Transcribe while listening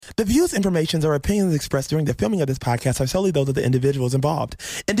The views, information, or opinions expressed during the filming of this podcast are solely those of the individuals involved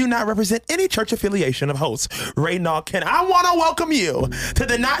and do not represent any church affiliation of host Rénold. I want to welcome you to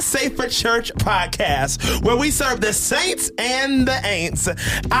the Not Safe for Church podcast, where we serve the saints and the ain'ts.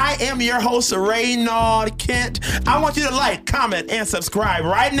 I am your host, Rénold Kent. I want you to like, comment, and subscribe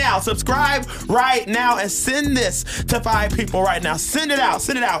right now. Subscribe right now and send this to 5 people right now. Send it out.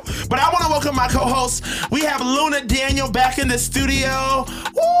 But I want to welcome my co-host. We have Luna Daniel back in the studio.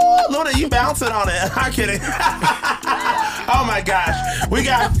 Woo! Luna, you bouncing on it. I'm kidding. Oh my gosh. We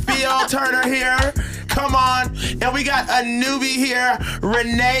got Phil Turner here. Come on. And we got a newbie here,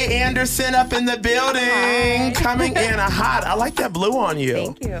 Renee Anderson up in the building. Hi. Coming in hot. I like that blue on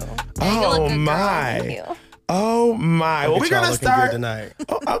you. Thank you. Oh my. Thank you. Oh my. Well, we're going to start tonight.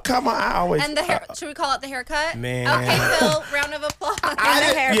 Oh, come on. I always. And the hair, should we call it the haircut? Man. Okay, Phil, round of applause.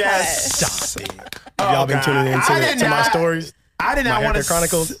 Haircut. Yes. Stop it. Have y'all been tuning into my stories? I did not want to.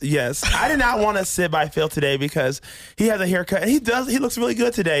 Chronicles. Yes, I did not want to sit by Phil today because he has a haircut and he looks really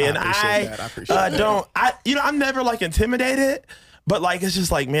good today. And I appreciate I'm never like intimidated, but like it's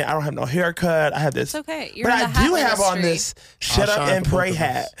just like, man, I don't have no haircut. I have this. It's okay. But I do have on this Shut Up and Pray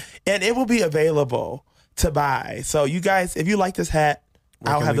hat, and it will be available to buy. So you guys, if you like this hat,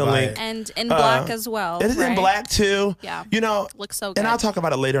 I'll have the link. And in black as well. It is in black too. Yeah. Looks so good. And I'll talk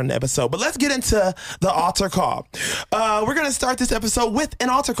about it later in the episode. But let's get into the altar call. We're going to start this episode with an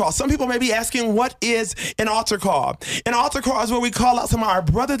altar call. Some people may be asking, what is an altar call? An altar call is where we call out some of our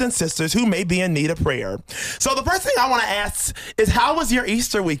brothers and sisters who may be in need of prayer. So the first thing I want to ask is, how was your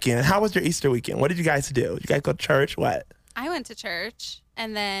Easter weekend? What did you guys do? You guys go to church? What? I went to church,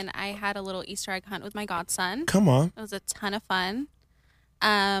 and then I had a little Easter egg hunt with my godson. Come on. It was a ton of fun.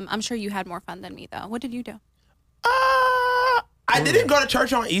 I'm sure you had more fun than me, though. What did you do? I didn't go to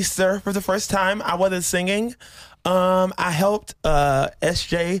church on Easter for the first time. I wasn't singing. I helped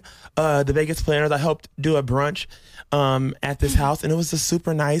SJ, the Vegas planners. I helped do a brunch at this house, and it was just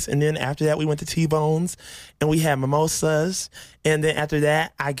super nice. And then after that, we went to T-Bones, and we had mimosas. And then after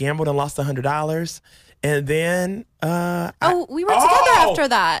that, I gambled and lost $100. And then we were together after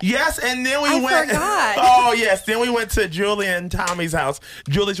that. Yes, and then we went. Forgot. Oh yes, then we went to Julie and Tommy's house.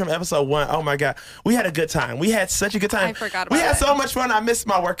 Julie's from episode 1. Oh my God, we had a good time. We had such a good time. I forgot about We had it. so much fun. I missed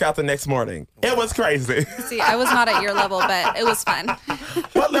my workout the next morning. It was crazy. See, I was not at your level, but it was fun.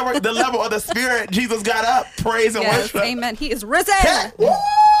 What level? The level of the Spirit. Jesus got up. Praise and Yes, worship. amen. He is risen. Woo!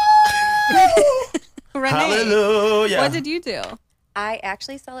 Renee, Hallelujah. what did you do? I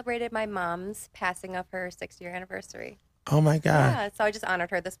actually celebrated my mom's passing of her 6th-year anniversary. Oh my God. Yeah, so I just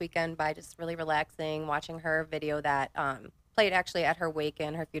honored her this weekend by just really relaxing, watching her video that played actually at her wake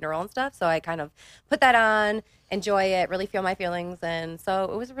and her funeral and stuff. So I kind of put that on, enjoy it, really feel my feelings. And so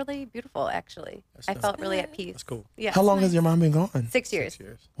it was really beautiful, actually. I felt really at peace. That's cool. Yeah. How long has your mom been gone? 6 years. 6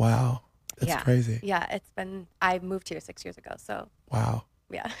 years. Wow. That's crazy. Yeah, I moved here 6 years ago. So, Wow.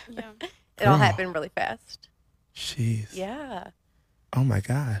 yeah. Yeah. It all happened really fast. Jeez. Yeah. Oh my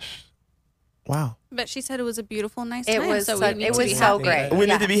gosh. Wow. But she said it was a beautiful, nice It time. was so so- we need it to was be so happy. great. We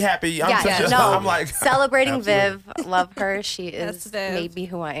Yeah. need to be happy. I'm like celebrating Absolutely. Viv. Love her. She Yes, is Viv. made me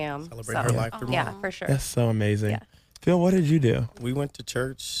who I am. Celebrate So, her life through me. Yeah, for sure. That's so amazing. Yeah. Phil, what did you do? We went to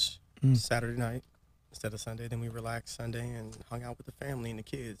church Saturday night instead of Sunday. Then we relaxed Sunday and hung out with the family and the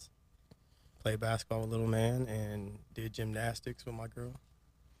kids. Played basketball with little man and did gymnastics with my girl.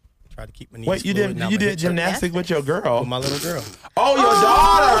 Tried to keep my knees Wait, you fluid, did not you my did hips gymnastics with your girl? with my little girl. Oh, your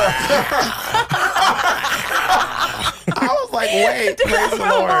daughter! I was like, wait, praise the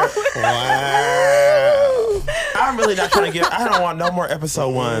Lord. Wow. I'm really not trying to get. I don't want no more episode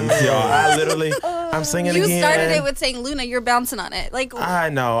 1s, y'all. I literally, I'm singing You again. started it with saying, Luna, you're bouncing on it. Like, I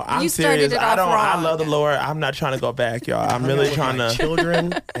know. I'm You started serious. it I off don't. I wrong. love the Lord. I'm not trying to go back, y'all. I'm really With trying my to.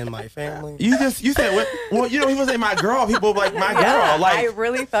 children and my family. You said what? Well, you know, people say my girl. People like my girl. I Like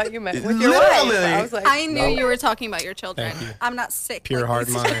really thought you meant with your wife. Literally. I was like, I knew you were talking about your children. Thank you. I'm not sick. Pure like heart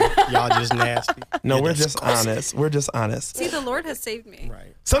these- mind. Y'all just nasty. no, You're we're just disgusting. honest. We're just honest. See, the Lord has saved me.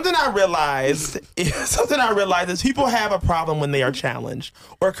 Right. Something I realized is people have a problem when they are challenged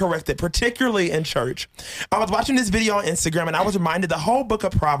or corrected, particularly in church. I was watching this video on Instagram and I was reminded the whole book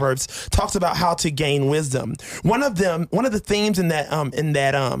of Proverbs talks about how to gain wisdom. One of the themes in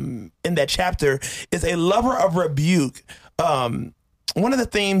that chapter is a lover of rebuke. One of the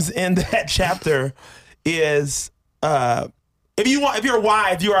themes in that chapter is If you're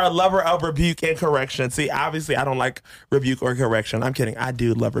wise, you are a lover of rebuke and correction. See, obviously, I don't like rebuke or correction. I'm kidding. I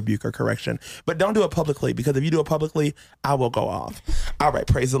do love rebuke or correction, but don't do it publicly, because if you do it publicly, I will go off. All right,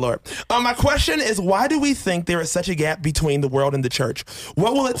 praise the Lord. My question is, why do we think there is such a gap between the world and the church?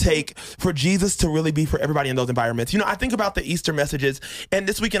 What will it take for Jesus to really be for everybody in those environments? You know, I think about the Easter messages, and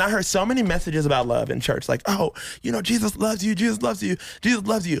this weekend I heard so many messages about love in church. Like, oh, you know, Jesus loves you, Jesus loves you, Jesus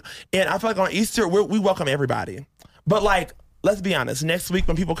loves you. And I feel like on Easter, we welcome everybody. But like, let's be honest, next week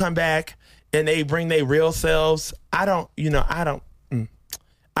when people come back and they bring their real selves, I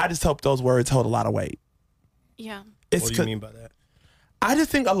just hope those words hold a lot of weight. Yeah. What do you mean by that? I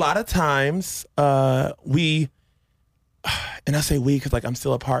just think a lot of times we, and I say we because like I'm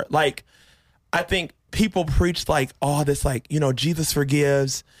still a part, like I think people preach like all this, like, you know, Jesus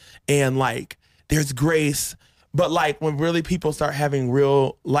forgives and like there's grace. But like when really people start having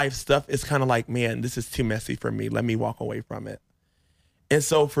real life stuff, it's kind of like, man, this is too messy for me. Let me walk away from it. And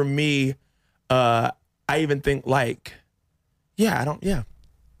so for me, I even think like,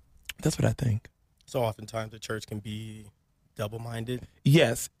 that's what I think. So oftentimes the church can be double-minded.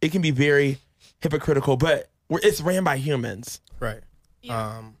 Yes, it can be very hypocritical, but it's ran by humans. Right.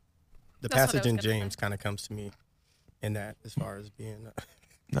 Yeah. The That's what I passage was in gonna James say. kind of comes to me in that, as far as being...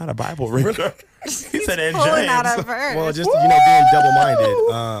 Not a Bible reader. He said in Pulling out James. a verse. Well, just, you know, being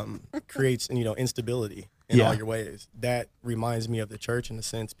double-minded creates, you know, instability in Yeah. all your ways. That reminds me of the church in a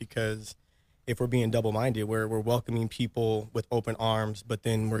sense, because if we're being double-minded, where we're welcoming people with open arms, but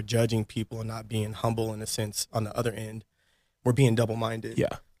then we're judging people and not being humble in a sense on the other end, we're being double-minded.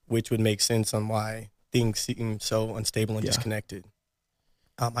 Yeah. Which would make sense on why things seem so unstable and Yeah. disconnected.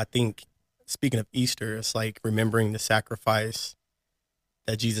 I think, speaking of Easter, it's like remembering the sacrifice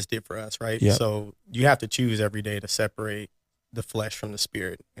that Jesus did for us, right? Yep. So you have to choose every day to separate the flesh from the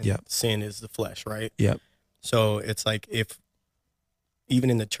spirit. And Yep. sin is the flesh, right? Yep. So it's like, if even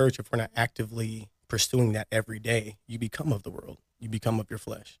in the church, if we're not actively pursuing that every day, you become of the world. You become of your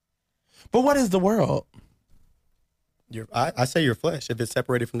flesh. But what is the world? I say your flesh, if it's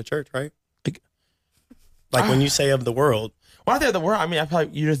separated from the church, right? Like, When you say of the world, Well, I think the world, I mean, I feel like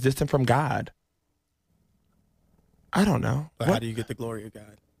you're just distant from God. I don't know. but how do you get the glory of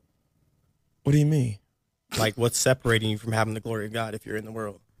God? What do you mean? Like, what's separating you from having the glory of God if you're in the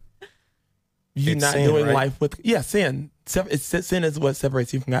world? You're It's not sin, doing right? life with, sin. Sin is what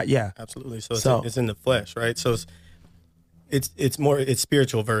separates you from God. Yeah. Absolutely. So it's in the flesh, right? So it's more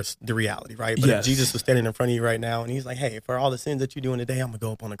spiritual versus the reality, right? But Yes. if Jesus was standing in front of you right now and he's like, hey, for all the sins that you're doing today, I'm going to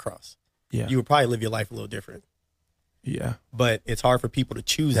go up on the cross. Yeah. You would probably live your life a little different. Yeah. But it's hard for people to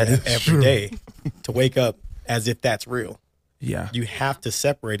choose That that is every true. day to wake up as if that's real. Yeah. You have to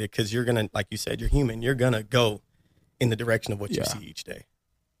separate it, because you're going to, like you said, you're human. You're going to go in the direction of what you Yeah. see each day.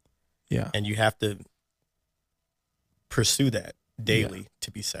 Yeah. And you have to pursue that daily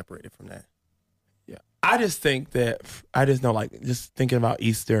to be separated from that. Yeah. I just think that, I just know, like, just thinking about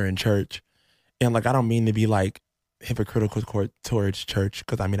Easter and church, and like, I don't mean to be like hypocritical towards church,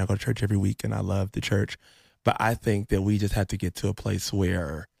 because I mean, I go to church every week and I love the church, but I think that we just have to get to a place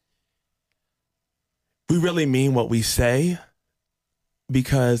where we really mean what we say,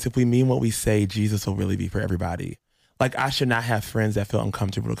 because if we mean what we say, Jesus will really be for everybody. Like, I should not have friends that feel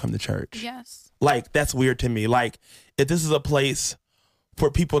uncomfortable to come to church. Yes. Like, that's weird to me. Like, if this is a place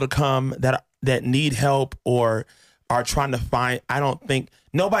for people to come that need help or are trying to find, I don't think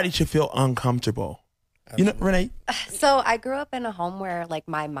nobody should feel uncomfortable. You know, Renee? So I grew up in a home where like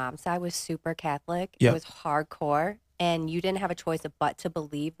my mom's side was super Catholic. Yep. It was hardcore, and you didn't have a choice but to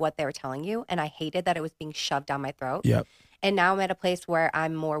believe what they were telling you. And I hated that it was being shoved down my throat. Yep. And now I'm at a place where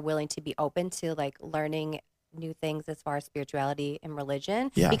I'm more willing to be open to like learning new things as far as spirituality and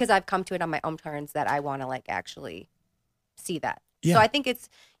religion, Yeah. because I've come to it on my own terms that I want to like actually see that. Yeah. So I think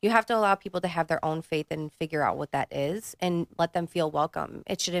you have to allow people to have their own faith and figure out what that is and let them feel welcome.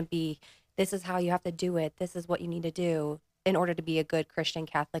 It shouldn't be, this is how you have to do it. This is what you need to do in order to be a good Christian,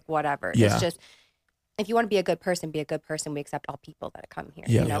 Catholic, whatever. Yeah. It's just, if you want to be a good person, be a good person. We accept all people that come here,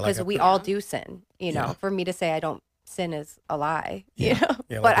 Yeah. you know, Yeah, like because I we put- all do sin, you know. Yeah. For me to say I don't sin is a lie, Yeah. you know,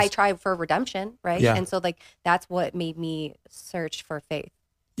 Yeah, like but I it's- try for redemption, right? Yeah. And so like, that's what made me search for faith.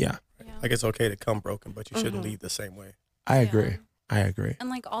 Yeah. Yeah. Like, it's okay to come broken, but you shouldn't Mhm. leave the same way. I Yeah. agree. I agree. And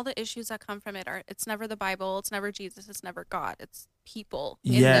like all the issues that come from it it's never the Bible, it's never Jesus, it's never God. It's people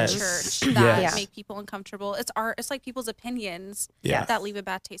in Yes. the church that Yes. make people uncomfortable. It's like people's opinions Yes. that leave a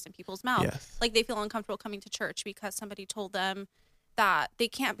bad taste in people's mouth. Yes. Like they feel uncomfortable coming to church because somebody told them that they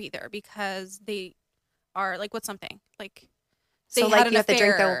can't be there because they are like, what's something? Like they So had like an you have to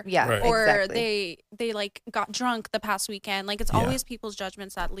drink affair. the, yeah, Right. Or exactly. they like got drunk the past weekend. Like it's Yeah. always people's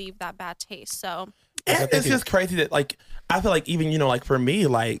judgments that leave that bad taste. So And it's just crazy that, like, I feel like even, like for me,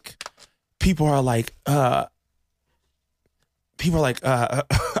 like, people are like, I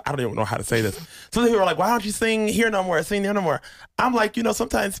don't even know how to say this. Some people are like, why don't you sing here no more, sing there no more? I'm like,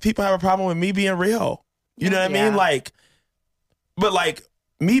 sometimes people have a problem with me being real. You know what I mean? Like, but like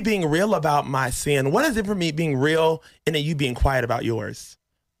me being real about my sin, what is it for me being real and then you being quiet about yours?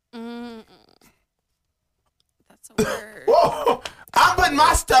 That's a word. Whoa, I'm putting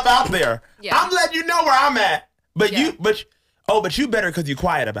my stuff out there. Yeah. I'm letting you know where I'm at. But you better because you're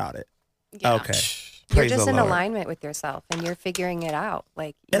quiet about it. Yeah. Okay. You're just in alignment with yourself and you're figuring it out.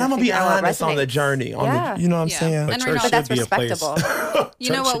 Like, and I'm going to be honest on the journey. You know what I'm saying? But that's respectable. You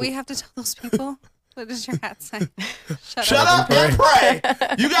know what we have to tell those people? What does your hat say? Shut up and pray.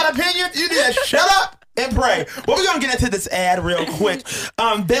 You got opinions? You need to shut up and pray. Well, we're going to get into this ad real quick.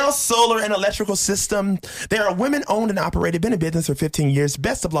 BUILD Solar and Electrical System. They are women-owned and operated, been in business for 15 years,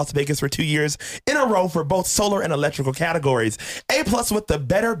 best of Las Vegas for 2 years in a row for both solar and electrical categories. A+ with the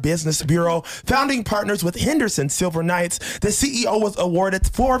Better Business Bureau, founding partners with Henderson Silver Knights. The CEO was awarded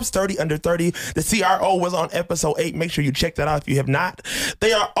Forbes 30 Under 30. The CRO was on episode 8. Make sure you check that out if you have not.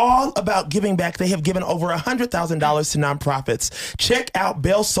 They are all about giving back. They have given over $100,000 to nonprofits. Check out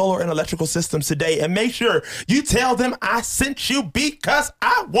BUILD Solar and Electrical Systems today and make sure you tell them I sent you because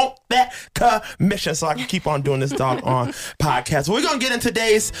I want that commission so I can keep on doing this doggone podcast. We're going to get into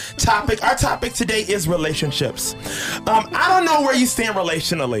today's topic. Our topic today is relationships. I don't know where you stand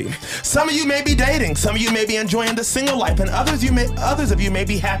relationally. Some of you may be dating. Some of you may be enjoying the single life, and others of you may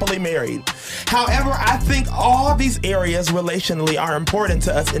be happily married. However, I think all these areas relationally are important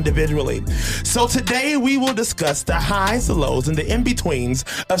to us individually. So today we will discuss the highs, the lows, and the in-betweens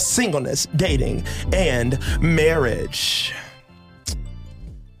of singleness, dating, and marriage.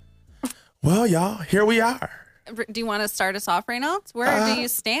 Well, y'all, here we are. Do you want to start us off, Rénold? Where do you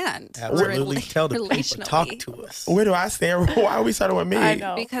stand? Absolutely. Tell the people. Talk to us. Where do I stand? Why are we starting with me? I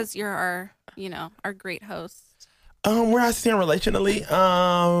know. Because you're our great host. Where I stand relationally,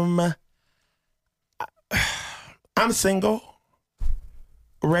 I'm single,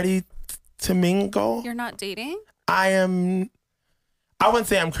 ready to mingle. You're not dating? I wouldn't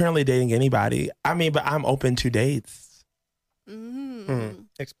say I'm currently dating anybody. I mean, but I'm open to dates.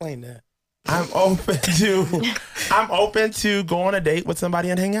 Explain that. I'm open to go on a date with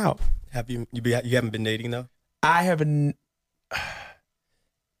somebody and hang out. Have you haven't been dating though? I haven't.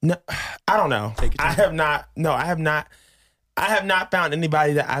 No, I don't know. I have not. No, I have not. I have not found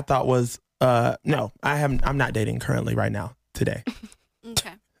anybody that I thought was. No, I haven't. I'm not dating currently right now today.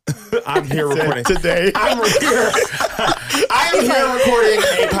 Okay. I'm here recording today. I am here recording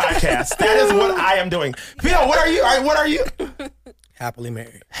a podcast. That is what I am doing. Phil, what are you? What are you? Happily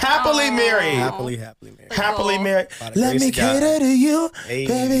married. Happily married. Happily married. Happily married. Let me cater to you,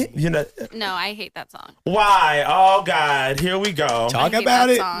 baby. No, I hate that song. Why? Oh God, here we go. Talk about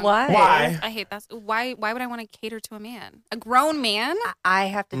it. Why? I hate that. Why would I want to cater to a man? A grown man? I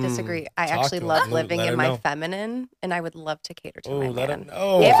have to disagree. I actually love living in my feminine, and I would love to cater to my man. Let him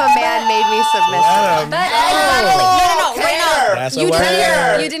know. If a man made me submissive.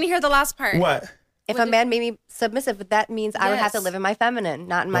 No. You didn't hear the last part. What? If a man made me submissive, that means I would have to live in my feminine,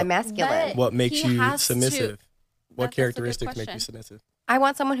 not in my masculine. What makes you submissive? What characteristics make you submissive? I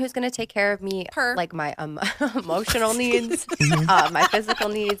want someone who's going to take care of me, like my emotional needs, my physical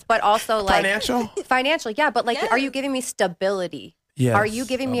needs, but also like financial. Yeah, but like, are you giving me stability? Yes. Are you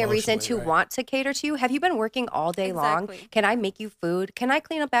giving me a reason to want to cater to you? Have you been working all day long? Can I make you food? Can I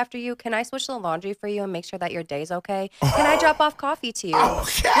clean up after you? Can I switch the laundry for you and make sure that your day's okay? Can I drop off coffee to you?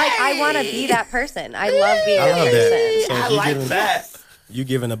 Okay. Like, I want to be that person. I love being that person. So I like that. You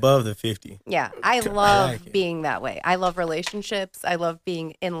giving above the 50. Yeah, I love being that way. I love relationships. I love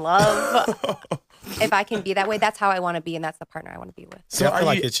being in love. If I can be that way, that's how I want to be, and that's the partner I want to be with. So I feel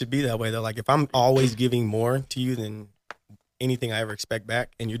like it should be that way, though. Like, if I'm always giving more to you than anything I ever expect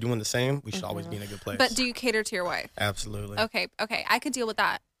back, and you're doing the same, we should always be in a good place. But do you cater to your wife? Absolutely. Okay. I could deal with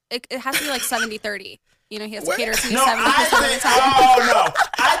that. It has to be like 70-30. He has to cater to you 70% of the time. Oh, no.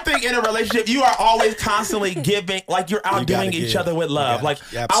 I think in a relationship, you are always constantly giving, like you're outdoing each other with love. Like,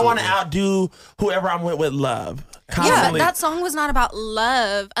 I want to outdo whoever I'm with love. Constantly. Yeah, that song was not about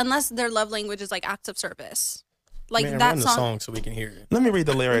love, unless their love language is like acts of service. Like that run the song so we can hear it. Let me read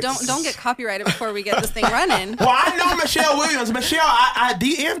the lyrics. Don't get copyrighted before we get this thing running. Well, I know Michelle Williams. Michelle, I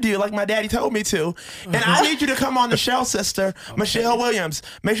DM'd you like my daddy told me to. And I need you to come on the show, sister. Okay. Michelle Williams.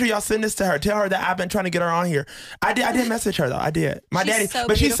 Make sure y'all send this to her. Tell her that I've been trying to get her on here. I did message her though. I did.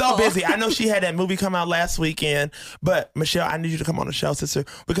 She's so busy. I know she had that movie come out last weekend. But Michelle, I need you to come on the show, sister.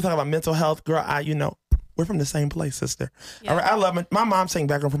 We can talk about mental health. Girl, We're from the same place, sister. Yeah. All right, I love it. My mom sang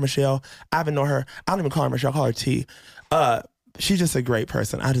background for Michelle. I haven't known her. I don't even call her Michelle. I call her T. She's just a great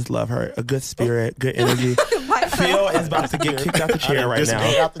person. I just love her. A good spirit, good energy. Phil is about to get kicked out the chair right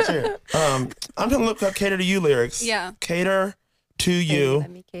now. Out the chair. I'm going to look up Cater to You lyrics. Yeah. Cater to You Let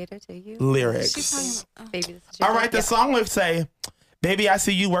me cater to you. lyrics. She's talking about, Baby, this is your All right, day. the song would say, baby, I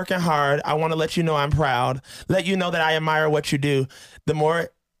see you working hard. I want to let you know I'm proud. Let you know that I admire what you do. The more,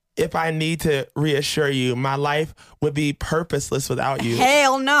 if I need to reassure you, my life would be purposeless without you.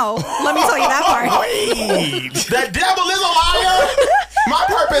 hell no. Let me tell you that part. Wait, the devil is a liar. My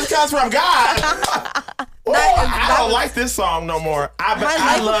purpose comes from God. Ooh, I don't like this song no more.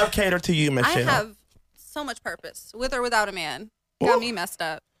 I love Cater to You, Michelle. I have so much purpose, with or without a man. Got me messed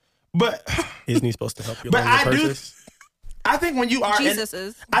up. But Isn't he supposed to help you But along your I do- purpose? I think when you are Jesus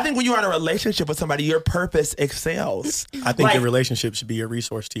is. I think when you are in a relationship with somebody, your purpose excels. I think Like- your relationship should be a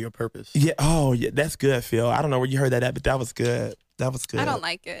resource to your purpose. Yeah. Oh, yeah. That's good, Phil. I don't know where you heard that at, but that was good. That was good. I don't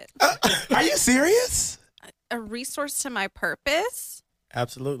like it. Are you serious? A resource to my purpose?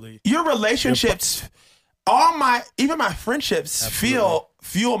 Absolutely. Your relationships, even my friendships, Absolutely.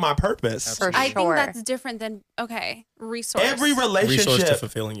 fuel my purpose. For I think sure. that's different than, resource. Every A resource to relationship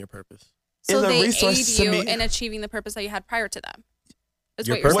fulfilling your purpose. So is a they resource aid to you me. in achieving the purpose that you had prior to them. Is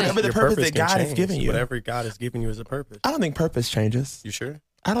Your what you're purpose, saying. Whatever the your purpose purpose that can God has change. given you. Whatever God has given you is a purpose. I don't think purpose changes. You sure?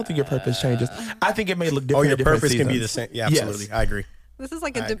 I don't think your purpose changes. I think it may look different. Oh, your at different purpose can be the seasons. same. Yeah, Yes. absolutely. I agree. This is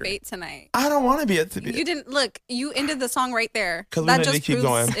like a I agree. debate tonight. I don't want to be You didn't look. You ended the song right there. 'Cause we That need to just keep proves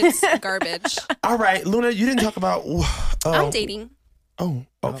going. it's garbage. All right, Luna, you didn't talk about. I'm dating. Oh,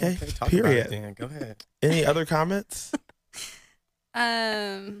 okay. Talk about Period. it then. Go ahead. Any other comments?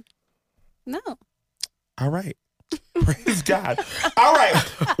 No. All right. Praise God. All right.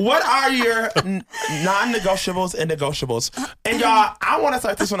 What are your non-negotiables and negotiables? And y'all, I want to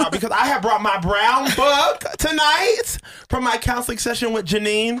start this one out because I have brought my brown book tonight from my counseling session with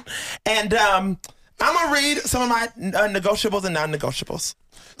Janine. And I'm going to read some of my negotiables and non-negotiables.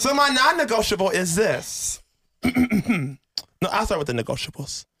 So my non-negotiable is this. No, I'll start with the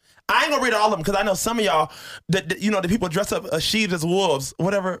negotiables. I ain't going to read all of them because I know some of y'all, the people dress up sheaves as wolves,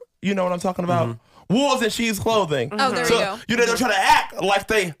 whatever, you know what I'm talking about? Mm-hmm. Wolves in sheep's clothing. Oh, there So, you go. they're trying to act like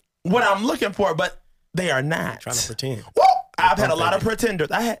what I'm looking for, but they are not. Trying to pretend. Well, I've had a lot of pretending.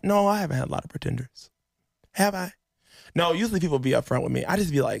 pretenders. I haven't had a lot of pretenders. Have I? No, usually people be upfront with me. I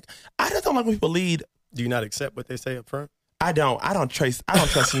just be like, I just don't like when people lead. Do you not accept what they say up front? I don't trust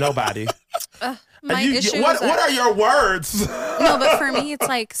nobody. My You- issue what is that, are your words? no, but for me, it's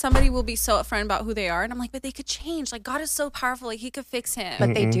like somebody will be so upfront about who they are, and I'm like, but they could change. Like God is so powerful, like He could fix him.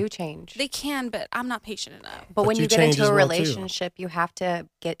 But they do change. They can, but I'm not patient enough. But when you you get change into as a well, too. relationship, you have to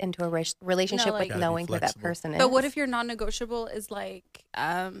get into a relationship No, like- with Gotta be knowing who that flexible. person is. But what if your non-negotiable is like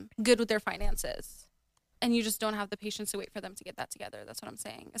good with their finances, and you just don't have the patience to wait for them to get that together? That's what I'm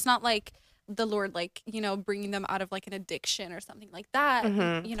saying. It's not like the Lord, like bringing them out of like an addiction or something like that.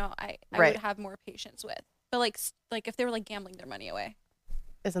 Mhm. I Right. would have more patience with. But like if they were like gambling their money away,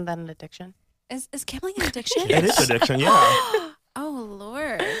 Isn't that an addiction? is gambling an addiction? It is addiction, yeah. Oh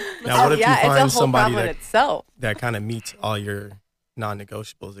Lord. Now, what if you it's a find whole somebody problem in that, itself. that kind of meets all your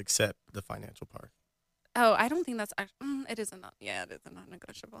non-negotiables except the financial part? Oh, I don't think that's actually. It is a not. Yeah, it is a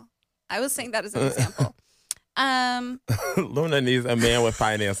non-negotiable. I was saying that as an example. Luna needs a man with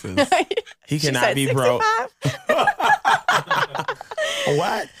finances. He She cannot said be broke. 65?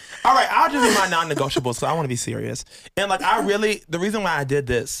 What? All right, I'll just do my non-negotiables, so I want to be serious. And the reason why I did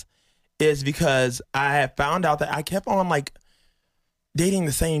this is because I had found out that I kept on dating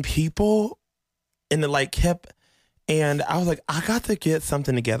the same people and and I was like, I got to get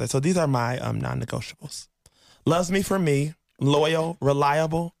something together. So these are my non-negotiables. Loves me for me, loyal,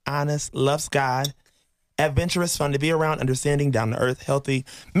 reliable, honest, loves God, adventurous, fun to be around, understanding, down to earth, healthy,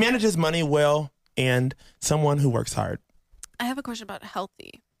 manages money well, and someone who works hard. I have a question about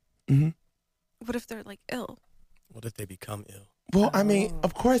healthy. Mm-hmm. What if they're like ill? What if they become ill? Well, I mean,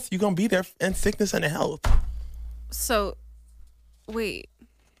 of course, you're going to be there in sickness and in health. So, wait.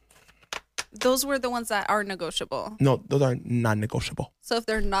 Those were the ones that are negotiable. No, those are non-negotiable. So if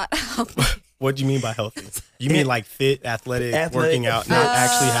they're not healthy, What do you mean by healthy? You mean like fit, athletic, working out, fit. not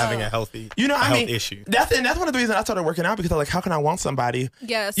actually having a healthy health issue? That's one of the reasons I started working out because I'm like, how can I want somebody?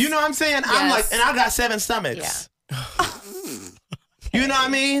 yes. You know what I'm saying? I'm like, Yes. and I got 7 stomachs. You know what I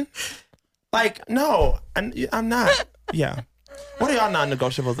mean? Like, no, I'm not. Yeah. What are y'all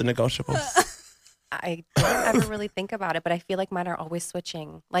non-negotiables and negotiables? I don't ever really think about it, but I feel like mine are always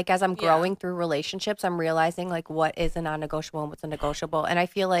switching. Like as I'm growing through relationships, I'm realizing like what is a non-negotiable and what's a negotiable. And I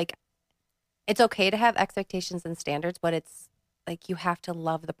feel like it's okay to have expectations and standards, but it's like you have to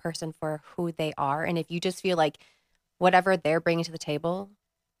love the person for who they are. And if you just feel like whatever they're bringing to the table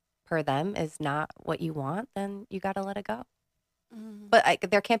per them is not what you want, then you got to let it go. But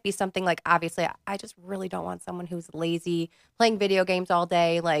there can't be something like, obviously, I just really don't want someone who's lazy, playing video games all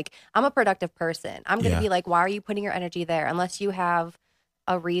day. Like, I'm a productive person. I'm going to be like, why are you putting your energy there? Unless you have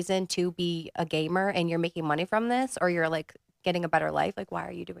a reason to be a gamer and you're making money from this, or you're like getting a better life. Like, why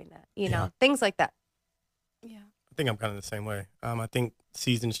are you doing that? You know, things like that. Yeah. I think I'm kind of the same way. I think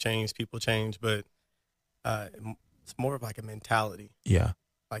seasons change, people change, but it's more of like a mentality. Yeah.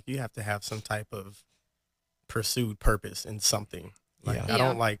 Like, you have to have some type of pursued purpose in something. Like, Yeah. I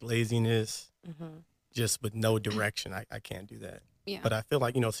don't like laziness just with no direction. I can't do that. Yeah. But I feel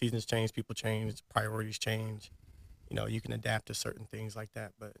like, you know, seasons change, people change, priorities change. You know, you can adapt to certain things like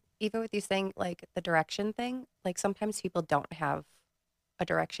that. But Even with you saying like the direction thing, like sometimes people don't have a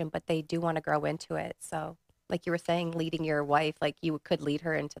direction, but they do want to grow into it. So like you were saying, leading your wife, like you could lead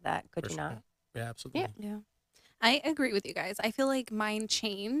her into that, could you not? Yeah, absolutely. Yeah. I agree with you guys. I feel like mine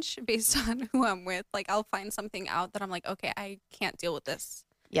change based on who I'm with. Like, I'll find something out that I'm like, okay, I can't deal with this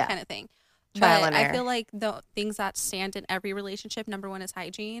kind of thing. Trial but and I error. feel like the things that stand in every relationship, number one is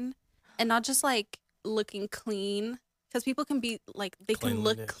hygiene, and not just like looking clean, because people can be like, they can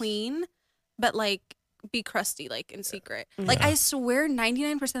look clean, but like be crusty, like in secret. Like, I swear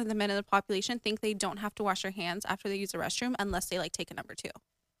 99% of the men in the population think they don't have to wash their hands after they use the restroom unless they like take a number 2,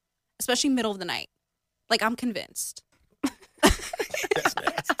 especially middle of the night. Like, I'm convinced. That's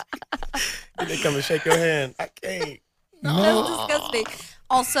nasty. They come and shake your hand. I can't. That's disgusting.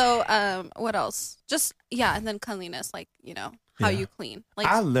 Also, what else? Just, and then cleanliness, like, you know, how you clean. Like,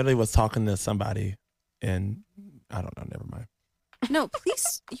 I literally was talking to somebody, and I don't know, never mind. No,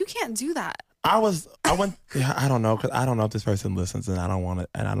 please, you can't do that. I don't know, because I don't know if this person listens, and I don't want it,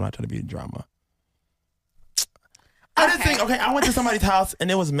 and I'm not trying to be in drama. I just think, I went to somebody's house and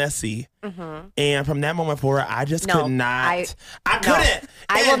it was messy. And from that moment forward, I just could not. I couldn't.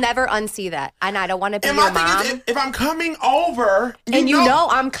 I will never unsee that. And I don't want to be your my mom. thing is, if I'm coming over, and you know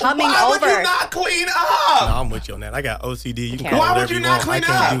I'm coming why over. would you not clean up? No, I'm with you on that. I got OCD. You can call Why it would whatever you you not want. clean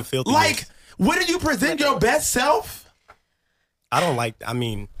I can't do up? filthiness. Like, wouldn't you present your best self? I don't like, I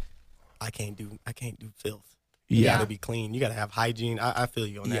mean, I can't do filth. You gotta be clean. You gotta have hygiene. I feel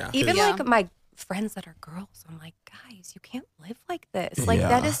you on that. Even like my friends that are girls, I'm like, guys, you can't live like this. Like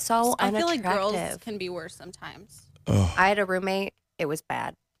that is so I unattractive. feel like girls can be worse sometimes. I had a roommate. It was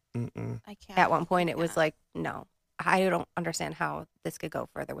bad. I can't. At one point, it was like, no, I don't understand how this could go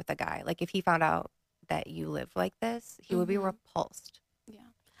further with a guy. Like if he found out that you live like this, he would be repulsed. Yeah.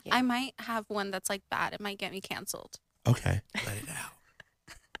 I might have one that's like bad. It might get me canceled. Okay. Let it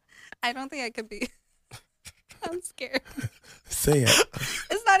out. I don't think I could be. I'm scared. Say it.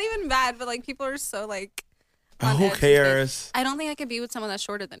 It's not even bad, but like people are so like. on Who edge. cares? I don't think I could be with someone that's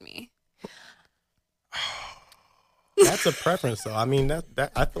shorter than me. That's a preference, though. I mean,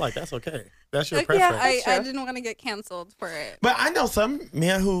 that I feel like that's okay. That's your preference. I didn't want to get canceled for it. But I know some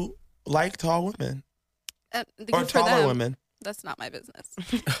men who like tall women or Good for taller them. women. That's not my business.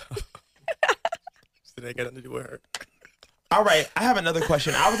 So they got nothing to do with her. All right, I have another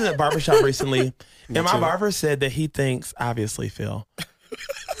question. I was in a barbershop recently, and my barber said that he thinks, obviously, Phil.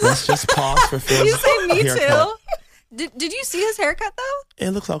 Let's just pause for Phil. You say me too? Did you see his haircut though?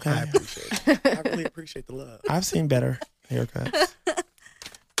 It looks okay. I appreciate it. I really appreciate the love. I've seen better haircuts.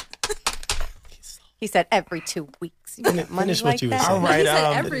 He said every 2 weeks. You get money Finish what like you were that? saying. All right. He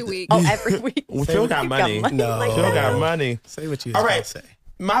said every week. Oh, every week. Phil got money. No. like Phil that. got money. Say what you All was right. gonna say.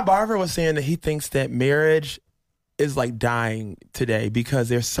 My barber was saying that he thinks that marriage is like dying today because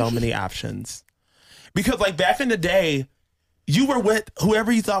there's so many options. Because like back in the day, you were with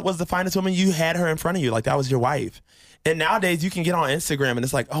whoever you thought was the finest woman, you had her in front of you. Like that was your wife. And nowadays you can get on Instagram and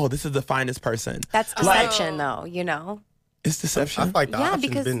it's like, oh, this is the finest person. That's deception, though, you know? It's I deception. feel like the option's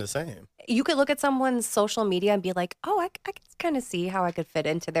because- been the same. You could look at someone's social media and be like, oh, I could kind of see how I could fit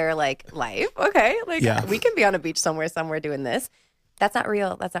into their like life. Okay, like we can be on a beach somewhere doing this. That's not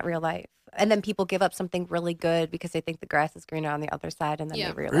real. That's not real life. And then people give up something really good because they think the grass is greener on the other side, and then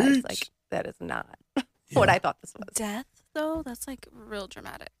they realize like that is not what I thought this was. Death though, that's like real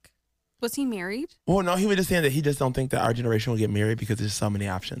dramatic. Was he married? Well, no, he was just saying that he just don't think that our generation will get married because there's so many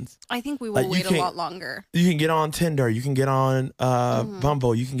options. I think we will wait a lot longer. You can get on Tinder. You can get on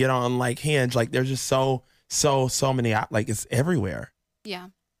Bumble. You can get on like Hinge. Like there's just so many. Like it's everywhere. Yeah.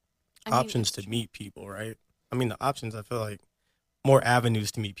 Options to meet people, right? I mean, the options, I feel like more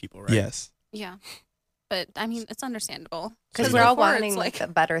avenues to meet people, right? Yes. Yeah. But I mean, it's understandable. Because we're all wanting like a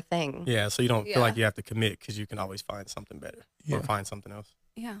better thing. Yeah, so you don't feel like you have to commit because you can always find something better or find something else.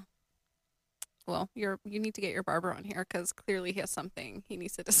 Yeah. Well, you need to get your barber on here because clearly he has something he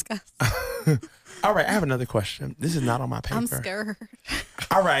needs to discuss. All right, I have another question. This is not on my paper. I'm scared.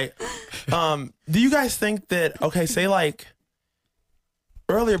 All right. Do you guys think that, okay, say like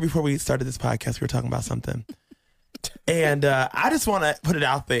earlier before we started this podcast, we were talking about something. And I just want to put it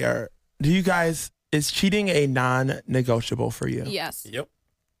out there. Do you guys, is cheating a non-negotiable for you? Yes. Yep.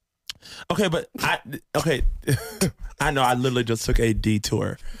 Okay, but I know I literally just took a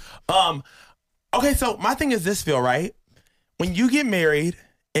detour. Okay, so my thing is this, Phil, right? When you get married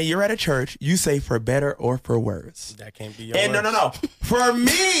and you're at a church, you say for better or for worse. That can't be your And worst. no. For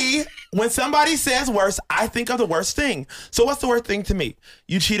me, when somebody says worse, I think of the worst thing. So what's the worst thing to me?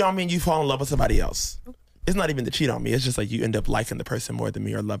 You cheat on me and you fall in love with somebody else. It's not even to cheat on me. It's just like you end up liking the person more than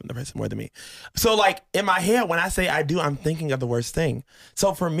me or loving the person more than me. So like in my head, when I say I do, I'm thinking of the worst thing.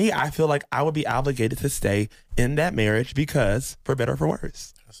 So for me, I feel like I would be obligated to stay in that marriage because for better or for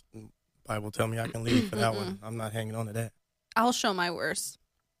worse. Bible tell me I can leave for that one. I'm not hanging on to that. I'll show my worst.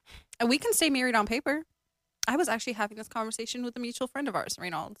 And we can stay married on paper. I was actually having this conversation with a mutual friend of ours,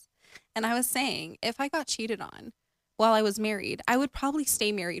 Rénold. And I was saying, if I got cheated on while I was married, I would probably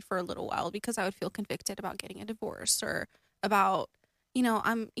stay married for a little while because I would feel convicted about getting a divorce or about,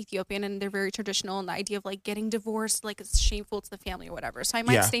 I'm Ethiopian and they're very traditional. And the idea of like getting divorced, like it's shameful to the family or whatever. So I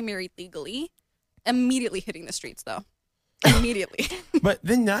might stay married legally, immediately hitting the streets though. Immediately. But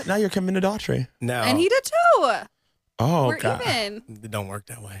then now you're committing adultery. Now, And he did too. Oh, We're God. even. it don't work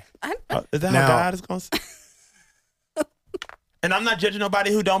that way. Is that Now- how God is going to And I'm not judging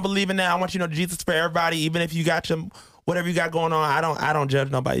nobody who don't believe in that. I want you to know Jesus for everybody, even if you got whatever you got going on. I don't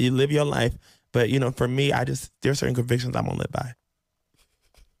judge nobody. You live your life. But, for me, there's certain convictions I'm going to live by.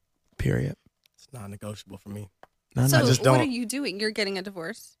 Period. It's non-negotiable for me. No, So no. just what don't- are you doing? You're getting a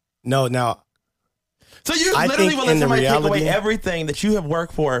divorce? No, now, So you I literally think will let in the somebody take away reality- everything that you have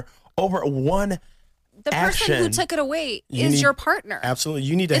worked for over one. The person who Action. took it away You is need- your partner. absolutely,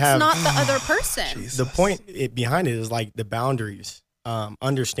 you need to It's have not the other person. the point behind it is like the boundaries,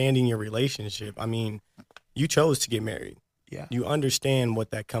 understanding your relationship. I mean, you chose to get married. Yeah. You understand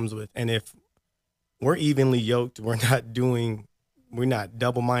what that comes with. And if we're evenly yoked, we're not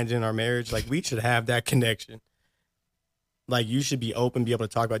double-minded in our marriage, like we should have that connection. Like you should be open, be able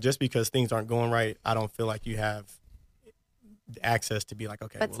to talk about just because things aren't going right. I don't feel like you have access to be like,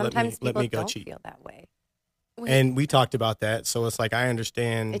 okay, But well, sometimes let people me go don't cheat. feel that way. And we talked about that. So it's like, I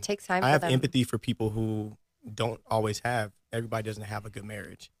understand. It takes time I for have them. empathy for people who don't always have, everybody doesn't have a good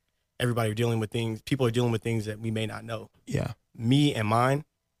marriage. Everybody are dealing with things, people are dealing with things that we may not know. Yeah. Me and mine,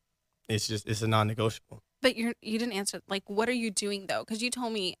 it's a non-negotiable. But you didn't answer. Like, what are you doing though? Because you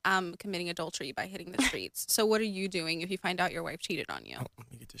told me I'm committing adultery by hitting the streets. So what are you doing if you find out your wife cheated on you? Oh,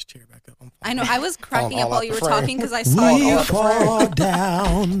 let me get this chair back up. I know I was cracking all up while out you the were frame. talking because I saw it We all at the frame. fall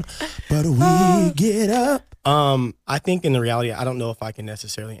down, but we get up. I think in the reality, I don't know if I can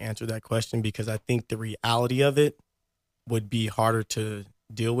necessarily answer that question because I think the reality of it would be harder to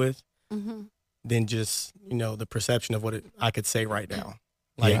deal with Mm-hmm. than just, the perception of what I could say right now.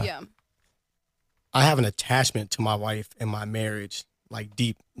 Like, Yeah. Yeah. I have an attachment to my wife and my marriage, like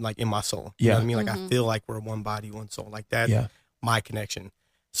deep, like in my soul. You know Yeah. what I mean? Like I Mhm. feel like we're one body, one soul. Like that's Yeah. my connection.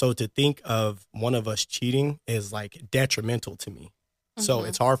 So to think of one of us cheating is like detrimental to me. So Mhm.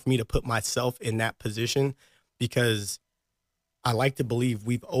 it's hard for me to put myself in that position because I like to believe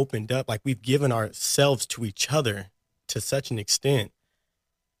we've opened up, like we've given ourselves to each other to such an extent.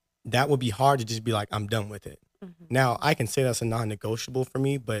 That would be hard to just be like, I'm done with it. Mhm. Now, I can say that's a non-negotiable for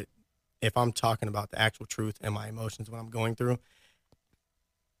me, but if I'm talking about the actual truth and my emotions, what I'm going through,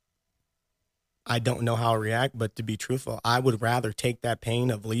 I don't know how to react. But to be truthful, I would rather take that pain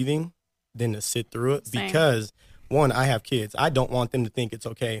of leaving than to sit through it Same. because, one, I have kids. I don't want them to think it's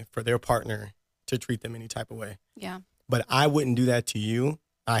okay for their partner to treat them any type of way. Yeah. But I wouldn't do that to you.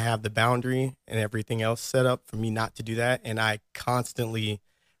 I have the boundary and everything else set up for me not to do that. And I constantly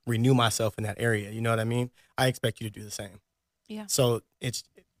renew myself in that area. You know what I mean? I expect you to do the same. Yeah. So it's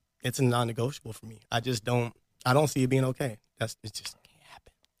a non-negotiable for me. I don't see it being okay. It just can't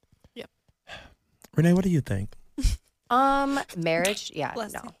happen. Renee, what do you think? Marriage, yeah,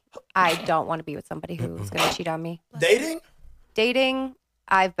 Bless no. you. I don't want to be with somebody who's going to cheat on me. Dating? Dating,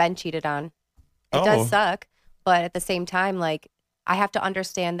 I've been cheated on. It Oh. does suck, but at the same time, like, I have to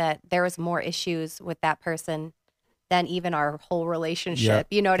understand that there was more issues with that person than even our whole relationship. Yep,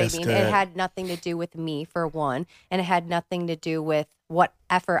 You know what I that's mean? good. It had nothing to do with me, for one, and it had nothing to do with what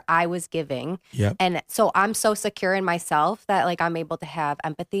effort I was giving. Yep. And so I'm so secure in myself that, like, I'm able to have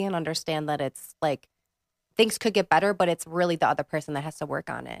empathy and understand that it's like things could get better, but it's really the other person that has to work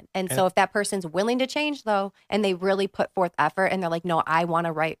on it. And so if that person's willing to change, though, and they really put forth effort and they're like, no, I want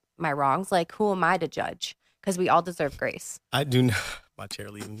to right my wrongs, like, who am I to judge? Because we all deserve grace. I do know, my chair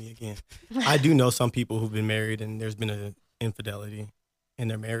leaving me again. I do know some people who've been married and there's been an infidelity in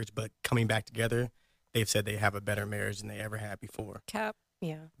their marriage, but coming back together, they've said they have a better marriage than they ever had before. Cap.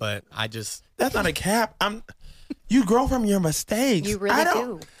 Yeah. But I just... That's not a cap. You grow from your mistakes. You really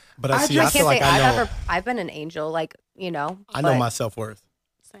do. But I I just feel like I know... I've been an angel, like, you know. I know my self-worth.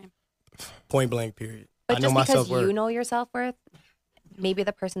 Same. Point blank, period. But I know just my because self-worth. you know your self-worth, maybe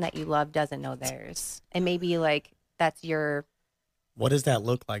the person that you love doesn't know theirs. And maybe, like, that's your... What does that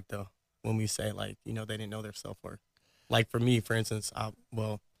look like, though, when we say, like, you know, they didn't know their self-worth? Like, for me, for instance,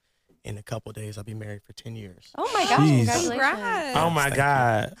 in a couple of days, I'll be married for 10 years. Oh, my gosh. Jeez. Congratulations. Congrats. Oh, my Thank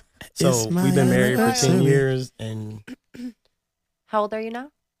God. So It's we've been married for 10 anniversary. years, and How old are you now?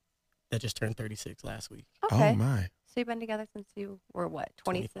 I just turned 36 last week. Okay. Oh, my. So you've been together since you were what,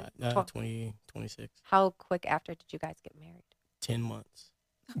 26? 26. How quick after did you guys get married? 10 months.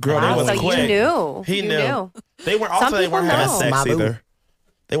 Girl, Wow, they so was quick. you knew. He You knew. They weren't Some they people weren't having know. sex My boo. either.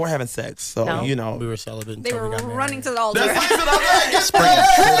 They weren't having sex, so No. you know. We were celibate They until were we got married. running to the altar. That's what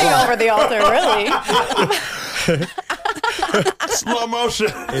I'm Over the altar, really. Slow motion.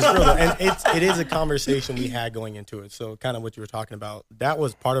 It's real, though. And it is a conversation we had going into it. So kind of what you were talking about, that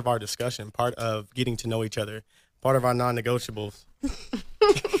was part of our discussion, part of getting to know each other, part of our non-negotiables.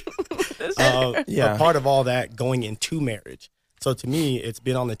 Yeah. A part of all that going into marriage. So to me, it's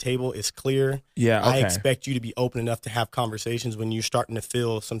been on the table. It's clear. Yeah, I okay. expect you to be open enough to have conversations when you're starting to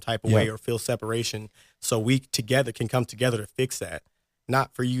feel some type of way Yeah. or feel separation. So we together can come together to fix that.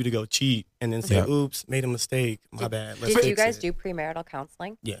 Not for you to go cheat and then say, Yeah. oops, made a mistake. My bad. Let's Did fix you guys it. do premarital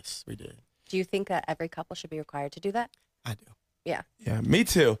counseling? Yes, we did. Do you think that every couple should be required to do that? I do. Yeah, Yeah, me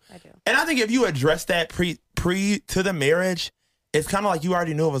too. I do. And I think if you address that pre to the marriage, it's kind of like you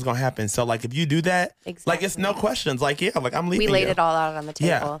already knew it was going to happen. So like if you do that, like it's no Exactly. questions. Like, yeah, like I'm leaving We laid you. it all out on the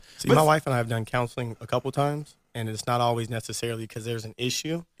Yeah. table. See, But- my wife and I have done counseling a couple times, and it's not always necessarily because there's an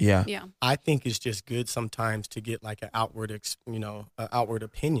issue. Yeah. Yeah. I think it's just good sometimes to get like an outward, outward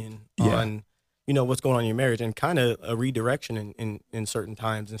opinion Yeah. on, what's going on in your marriage, and kind of a redirection in certain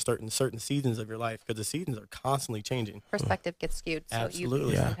times and certain seasons of your life, because the seasons are constantly changing. Perspective gets skewed, so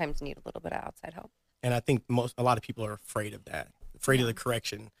Absolutely. you Yeah. sometimes need a little bit of outside help. And I think a lot of people are afraid of that, afraid of the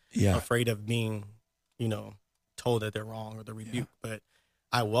correction, Yeah. afraid of being, told that they're wrong or the rebuke. But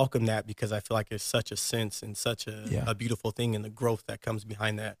I welcome that because I feel like there's such a sense and such a beautiful thing in the growth that comes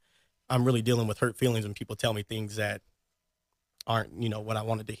behind that. I'm really dealing with hurt feelings when people tell me things that aren't, what I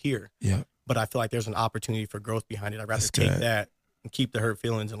wanted to hear. Yeah. But I feel like there's an opportunity for growth behind it. I'd rather That's take good. that and keep the hurt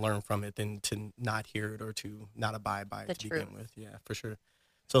feelings and learn from it than to not hear it or to not abide by it The to begin truth. with. Yeah, for sure.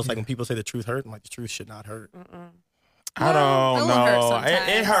 So it's like when people say the truth hurt, I'm like, the truth should not hurt. I Well, don't it will hurt know. It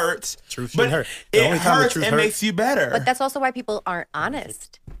sometimes. hurts. Truth But shouldn't hurt. The it only time the hurts truth and hurts- makes you better. But that's also why people aren't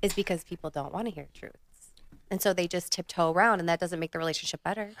honest, is because people don't want to hear truths. And so they just tiptoe around, and that doesn't make the relationship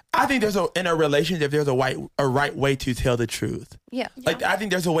better. I think in a relationship, there's a right way to tell the truth. Yeah. Like, I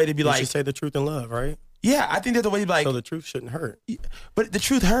think there's a way to be You like, should say the truth in love, right? yeah, I think there's a way to be like, So the truth shouldn't hurt. but the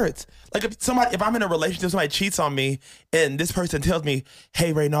truth hurts. Like if I'm in a relationship, somebody cheats on me and this person tells me,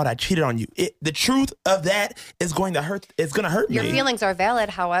 hey, Rénold, I cheated on you. The truth of that is going to hurt. It's going to hurt Your me. feelings are valid.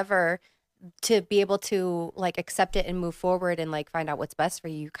 However, to be able to like accept it and move forward and like find out what's best for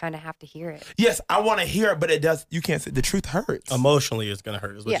you, you kind of have to hear it. Yes, I want to hear it, but it does. You can't say the truth hurts. Emotionally, it's going to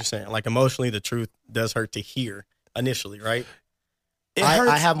hurt, is what Yeah. you're saying. Like, emotionally, the truth does hurt to hear initially, right? It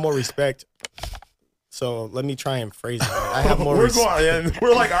hurts. I have more respect. So let me try and phrase it. I have more We're respect. going in.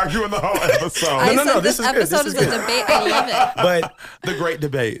 We're like arguing the whole episode. No, This this is good. This episode is is a good. debate. I love it. But The great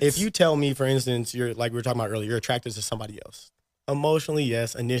debate. if you tell me, for instance, you're like we were talking about earlier, you're attracted to somebody else. Emotionally,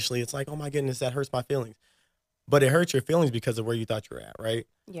 yes. Initially, it's like, oh my goodness, that hurts my feelings. But it hurts your feelings because of where you thought you were at, right?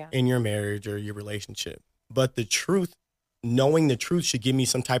 Yeah. In your marriage or your relationship. But the truth, knowing the truth should give me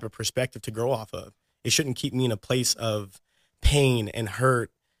some type of perspective to grow off of. It shouldn't keep me in a place of pain and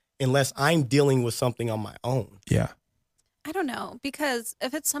hurt unless I'm dealing with something on my own. yeah. I don't know, because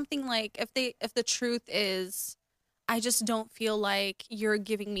if it's something like if the truth is I just don't feel like you're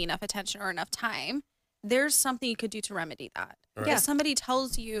giving me enough attention or enough time, there's something you could do to remedy that. Right. If somebody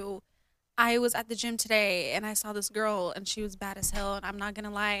tells you I was at the gym today and I saw this girl and she was bad as hell and I'm not going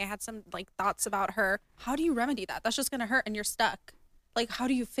to lie, I had some like thoughts about her. How do you remedy that? That's just going to hurt and you're stuck. Like, how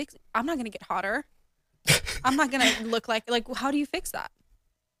do you fix it? I'm not going to get hotter. I'm not going to look like how do you fix that?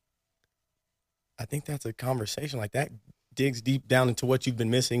 I think that's a conversation like that digs deep down into what you've been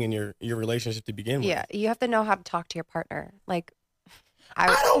missing in your relationship to begin with. Yeah. You have to know how to talk to your partner. Like, I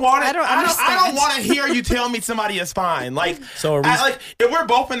don't want to. I don't I don't understand. want to hear you tell me somebody is fine. Like, So are we- like if we're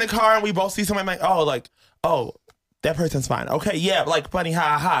both in the car and we both see somebody, oh, that person's fine. Okay, yeah, like funny,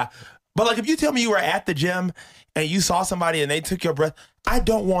 ha ha. But like if you tell me you were at the gym and you saw somebody and they took your breath, I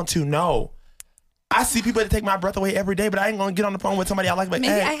don't want to know. I see people that take my breath away every day, but I ain't gonna get on the phone with somebody I like. Maybe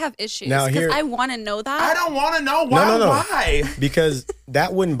hey, I have issues Now because here- I want to know that. I don't want to know why. No. Why? Because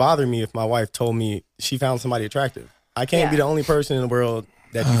that wouldn't bother me if my wife told me she found somebody attractive. I can't be the only person in the world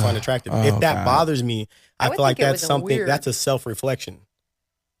that you find attractive. If that bothers me, I would feel like think it that's was something, weird. that's a self-reflection.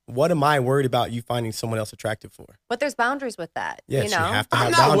 What am I worried about you finding someone else attractive for? But there's boundaries with that. Yes, you know? you have to have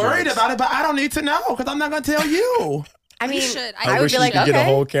I'm not boundaries. worried about it, but I don't need to know because I'm not gonna tell you. I mean, You should. I, I would wish be you like, could get a okay.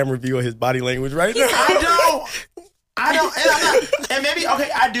 whole camera view of his body language right now. I don't, and I'm not,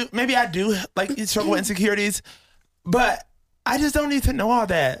 and maybe I do like struggle with insecurities, but I just don't need to know all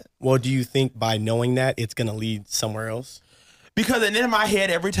that. Well, do you think by knowing that it's going to lead somewhere else? Because in my head,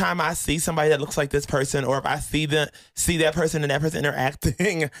 every time I see somebody that looks like this person, or if I see that person and that person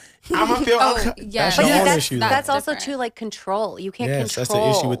interacting, I'm gonna feel. Yes. That's your own that's, issue, that's though. also different. too like control. You can't Yes, that's the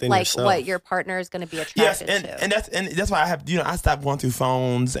control issue within like yourself. what your partner is going to be Yes, attracted to. and that's why I have I stopped going through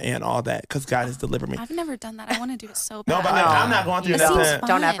phones and all that because God has delivered me. I've never done that. I want to do it so bad. No, but I'm not going through It seems nothing. fun.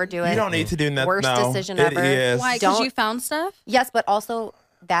 Don't ever do it. You don't need to do nothing. Worst no, decision it ever. is. Why? Because Don't- you found stuff? Yes, but also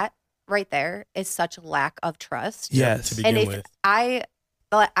that right there is such lack of trust. Yes. To begin And if with. I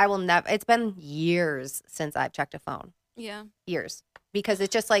will never. It's been years since I've checked a phone. Yeah. Years, because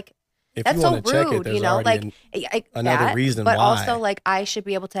it's just like If that's you so want to check it, rude, there's you know. already Like another that, reason but why. also like I should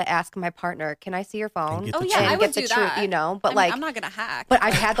be able to ask my partner, "Can I see your phone?" get Oh the yeah, truth. I and would get the do truth, that. you know. But I mean, like, I'm not gonna hack. but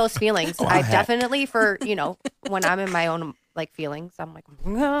I've had those feelings. Oh, I I've have. definitely when I'm in my own like feelings, I'm like,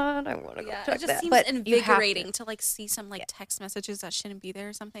 oh, God, I want to go yeah, check it just that. seems But you have to. invigorating to like see some like text messages that shouldn't be there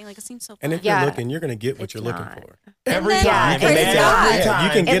or something. Like it seems so. And fun. if you're Yeah. looking, you're going to get what It's you're looking not. for. Every then- time, Yeah, man, it's not. every Yeah, time. you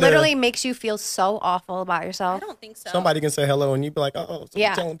can It get literally makes you feel so awful about I yourself. don't think so. Somebody can say hello and you'd be like, oh, so Yeah,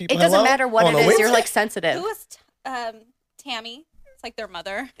 you're telling people it doesn't hello? matter what On it a is. whim? You're like sensitive. Who was Tammy? It's like their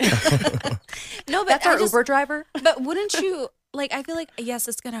mother. No, but That's our I just, Uber driver. But wouldn't you like? I feel like yes,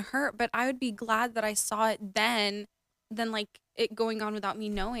 it's gonna hurt, but I would be glad that I saw it then, than like it going on without me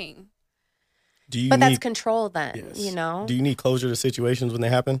knowing. Do you But that's need, control then, yes. you know? Do you need closure to situations when they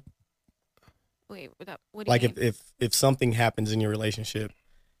happen? Wait, what do Like you mean? if something happens in your relationship,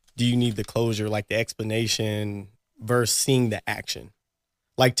 do you need the closure, like the explanation versus seeing the action?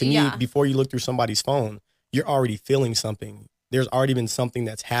 Like to me, Yeah. before you look through somebody's phone, you're already feeling something. There's already been something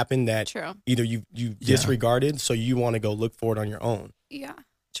that's happened that True. either you disregarded, so you want to go look for it on your own. Yeah,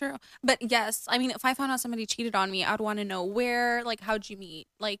 true. But yes, I mean, if I found out somebody cheated on me, I'd want to know where, like, how'd you meet?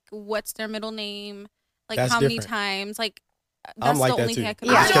 Like, what's their middle name? Like, That's how many different. times? Like, I'm that's like the that only too. thing I could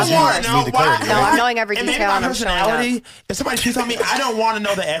Yeah. I It's don't 'cause you want to just know need the why. clarity. No, I'm knowing every And maybe detail my and I'm showing up. personality. If somebody cheats on me, I don't want to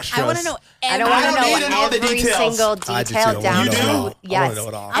know the extras. I want to know. I don't want to I don't need to know know the every details. single I do detail too. I down wanna to know it all. I wanna yes, know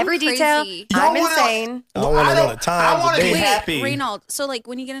it all. every I'm detail. crazy. I'm Y'all wanna- insane. I wanna know the I times, want the to be dates. happy. Reynald. So, like,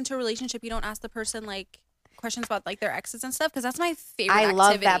 when you get into a relationship, you don't ask the person like questions about like their exes and stuff because that's my favorite. I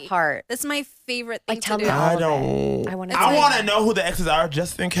love that activity. part. That's my favorite thing Like, tell to me do. all I of don't. it. I want to. I want to know who the exes are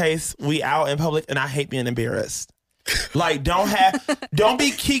just in case we out in public and I hate being embarrassed. Like, don't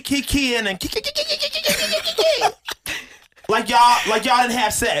be keying and key. Like y'all didn't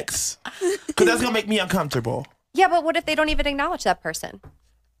have sex. Because that's going to make me uncomfortable. Yeah, but what if they don't even acknowledge that person?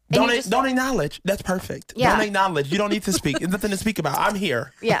 And you just- Don't acknowledge. That's perfect. Yeah. Don't acknowledge. You don't need to speak. There's nothing to speak about. I'm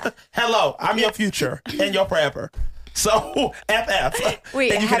here. Yeah. Hello. I'm your future and your forever. So, FF.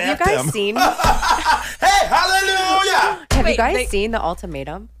 Wait, And have can you F guys them. seen? Hey, hallelujah. Have you Wait, guys they- seen the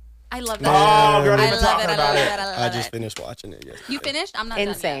ultimatum? I love Oh, that. girl, they've I been love talking it. I about love it. it. I I love just it. finished watching it yesterday. You finished? I'm not done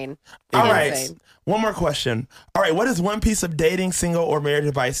yet. Insane. All right. Insane. One more question. All right. What is one piece of dating, single, or marriage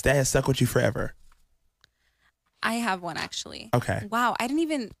advice that has stuck with you forever? I have one actually. Okay. Wow, I didn't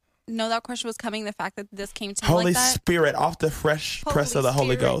even know that question was coming. The fact that this came to me Holy like that. Spirit off the fresh press of the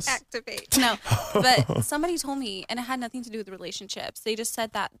Holy Spirit, Ghost. Activate. No, but somebody told me, and it had nothing to do with relationships. They just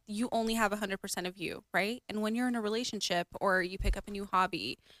said that you only have 100% of you, right? And when you're in a relationship, or you pick up a new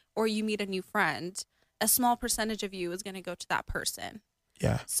hobby, or you meet a new friend, a small percentage of you is going to go to that person.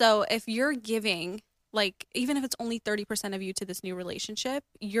 Yeah. So if you're giving, like, even if it's only 30% of you to this new relationship,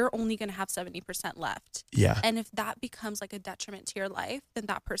 you're only going to have 70% left. Yeah. And if that becomes like a detriment to your life, then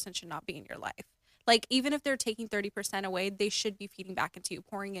that person should not be in your life. Like, even if they're taking 30% away, they should be feeding back into you,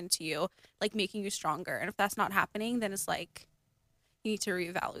 pouring into you, like making you stronger. And if that's not happening, then it's like you need to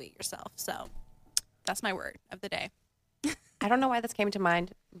reevaluate yourself. So that's my word of the day. I don't know why this came to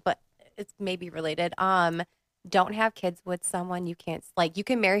mind, but it's maybe related. don't have kids with someone you can't, like, you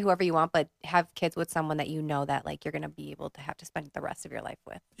can marry whoever you want, but have kids with someone that you know that, like, you're going to be able to have to spend the rest of your life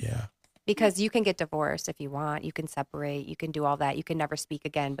with. Yeah. Because you can get divorced if you want. You can separate. You can do all that. You can never speak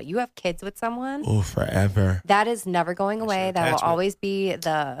again. But you have kids with someone. Oh, forever. That is never going That's away. your That will attachment. always be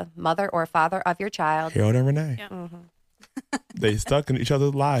the mother or father of your child. Harold and Renee. Yeah. Mhm. They stuck in each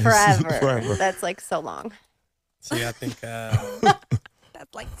other's lives. Forever. Forever. That's like so long. See, I think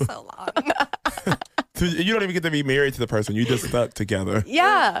That's like so long. So you don't even get to be married to the person. You just stuck together.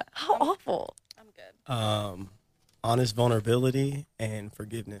 Yeah. How awful. I'm good. honest vulnerability and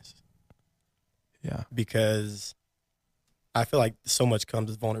forgiveness, Yeah. because I feel like so much comes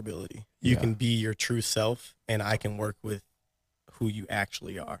with vulnerability. You Yeah. can be your true self, and I can work with who you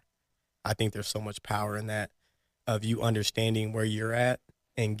actually are. I think there's so much power in that, of you understanding where you're at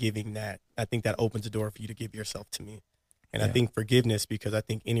and giving that. I think that opens the door for you to give yourself to me. And I Yeah. think forgiveness, because I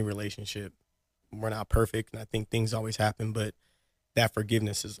think any relationship, we're not perfect, and I think things always happen, but that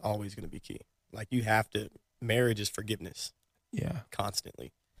forgiveness is always going to be key. Like, you have to, marriage is forgiveness Yeah.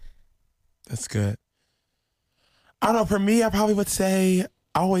 constantly. That's good. I don't know. For me, I probably would say,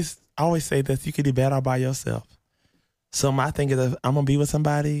 I always say this: you can do better by yourself. So my thing is, if I'm gonna be with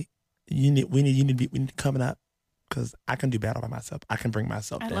somebody, we need to coming up, because I can do better by myself. I can bring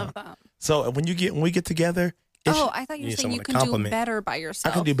myself I down. love that. So when we get together, it Oh, should- I thought you You were need saying you someone to can do compliment. better by I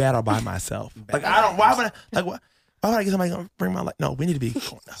yourself. can do better by myself. Like, Better I don't. by Why would I? Like, why would I get somebody gonna bring my life? No, we need to be.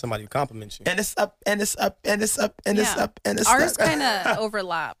 Somebody who compliments you. And it's up, and it's up, and it's up, and it's Yeah. up, and it's Ours up. kind of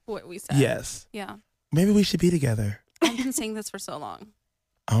overlap what we said. Yes. Yeah. Maybe we should be together. I've been saying this for so long.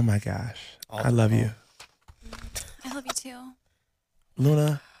 Oh my gosh. All I love you. I love you too.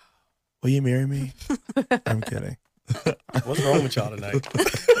 Luna, will you marry me? I'm kidding. What's wrong with y'all tonight?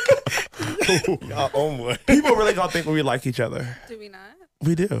 Y'all own one. People really gonna think we like each other. Do we not?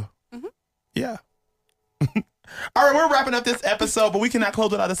 We do. Mhm. Yeah. All right, we're wrapping up this episode, but we cannot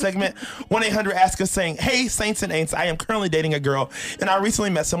close without a segment. 1-800-ASK-US saying, hey, Saints and Aints, I am currently dating a girl, and I recently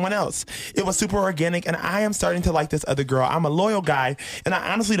met someone else. It was super organic, and I am starting to like this other girl. I'm a loyal guy, and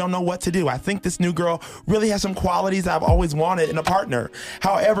I honestly don't know what to do. I think this new girl really has some qualities I've always wanted in a partner.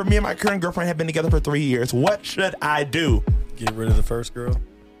 However, me and my current girlfriend have been together for 3 years. What should I do? Get rid of the first girl.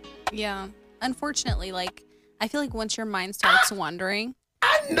 Yeah. Unfortunately, like, I feel like once your mind starts wandering.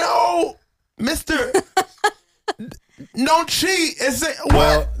 I know, Mr. Don't cheat. Is it what?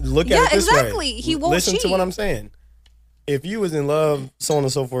 Well, look at Yeah, it this exactly. way. He won't Listen to cheat. what I'm saying. If you was in love, so on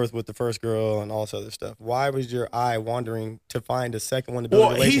and so forth, with the first girl and all this other stuff, why was your eye wandering to find a second one to build a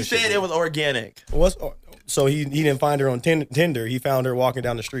Well, he relationship said with? it was organic. So he didn't find her on Tinder. He found her walking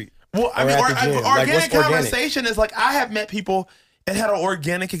down the street. Well, I Or mean, at the gym. Like, organic what's organic? conversation is like, I have met people and had an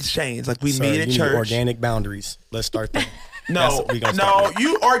organic exchange. Like, we Sir, meet you at need church. organic boundaries. Let's start there. No, we gonna start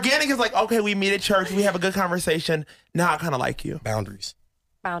you organic is like, okay, we meet at church, we have a good conversation. Now I kind of like you. Boundaries.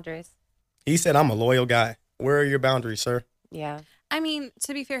 Boundaries. He said, I'm a loyal guy. Where are your boundaries, sir? Yeah. I mean,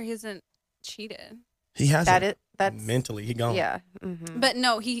 to be fair, he hasn't cheated. He has That's Mentally, he gone. yeah. Mm-hmm. But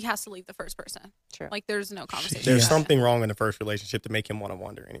no, he has to leave the first person. True. Like, there's no conversation. There's Yeah. something wrong in the first relationship to make him want to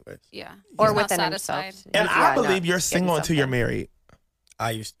wander anyways. Yeah. Or He's not within satisfied. himself. And Yeah, I not believe you're getting single until you're something. married.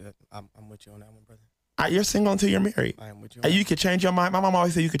 I'm with you on that one, brother. You're single until you're married. I am with you. And you could change your mind. My mom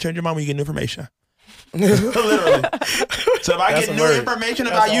always said you could change your mind when you get new information. Literally. So if I That's get a new word. information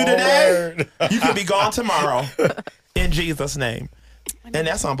That's about a you whole today, word. you could be gone tomorrow. In Jesus' name. And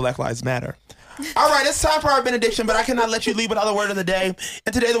that's on Black Lives Matter. All right, it's time for our benediction, but I cannot let you leave without the word of the day.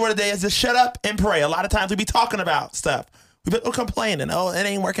 And today the word of the day is to shut up and pray. A lot of times we be talking about stuff. We've been complaining. Oh, it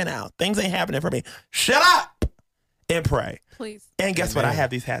ain't working out. Things ain't happening for me. Shut up and pray. Please. And guess what? I Amen. have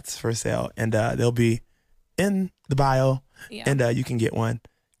these hats for sale, and they'll be in the bio, Yeah. and you can get one.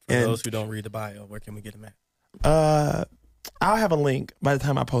 For And those who don't read the bio, where can we get them at? I'll have a link by the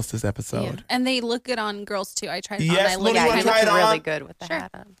time I post this Yeah. episode. And they look good on girls too. I tried it Yes, on. I Luna, look you Yeah, wanna you try look it on? really good with the Sure.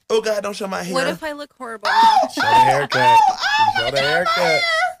 hat on. Oh God, don't show my hair. What if I look horrible? Show the haircut. Show the haircut.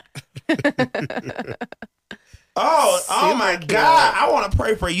 Oh my cute. God! I want to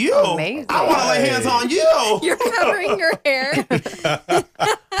pray for you. Amazing. I want to lay hands on you. You're covering your hair.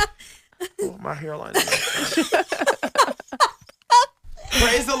 Oh, my hairline.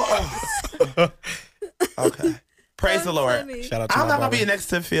 Praise the Lord. Okay. Praise the Lord. Shout out to I'm my not gonna barber. be next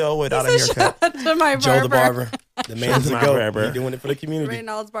to Phil without a haircut. To my barber. Joe the barber. The man's to a my goat. barber. He doing it for the community.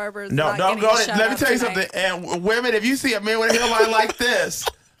 Reynald's barber is No, not don't getting go. a shout Let me out tell you tonight. something. And women, if you see a man with a hairline like this,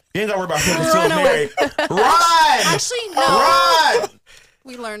 you ain't gotta worry about him still Run away. married. Run! Actually, no. Run!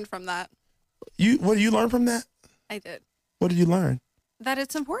 We learned from that. What did you learn from that? I did. What did you learn? That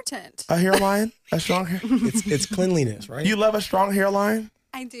it's important. A hairline? A strong hair? It's cleanliness, right? You love a strong hairline?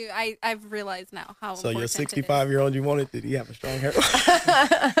 I do. I've realized now how So your important 65-year-old you wanted, did he have a strong hair?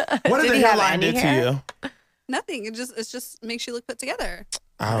 What did the he have hairline any do hair? to you? Nothing. It just makes you look put together.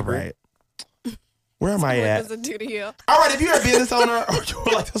 All right. Where am I What at? does it do to you? All right, if you're a business owner or you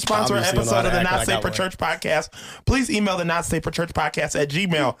would like to sponsor an Obviously, you know episode how of to the act Not like I Safe for got Church podcast, please email the Not Safe for Church podcast at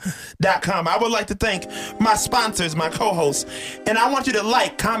gmail.com. I would like to thank my sponsors, my co-hosts, and I want you to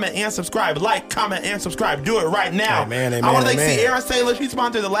like, comment, and subscribe. Like, comment, and subscribe. Do it right now. Amen, I want to amen, thank amen. Sierra Saylor. She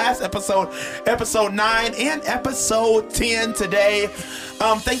sponsored the last episode, episode 9 and episode 10 today.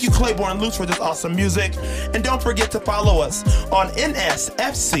 Thank you, Claiborne Luce, for this awesome music. And don't forget to follow us on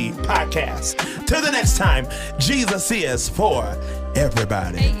NSFC Podcast. Till the next time, Jesus is for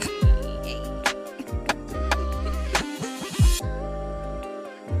everybody. Hey.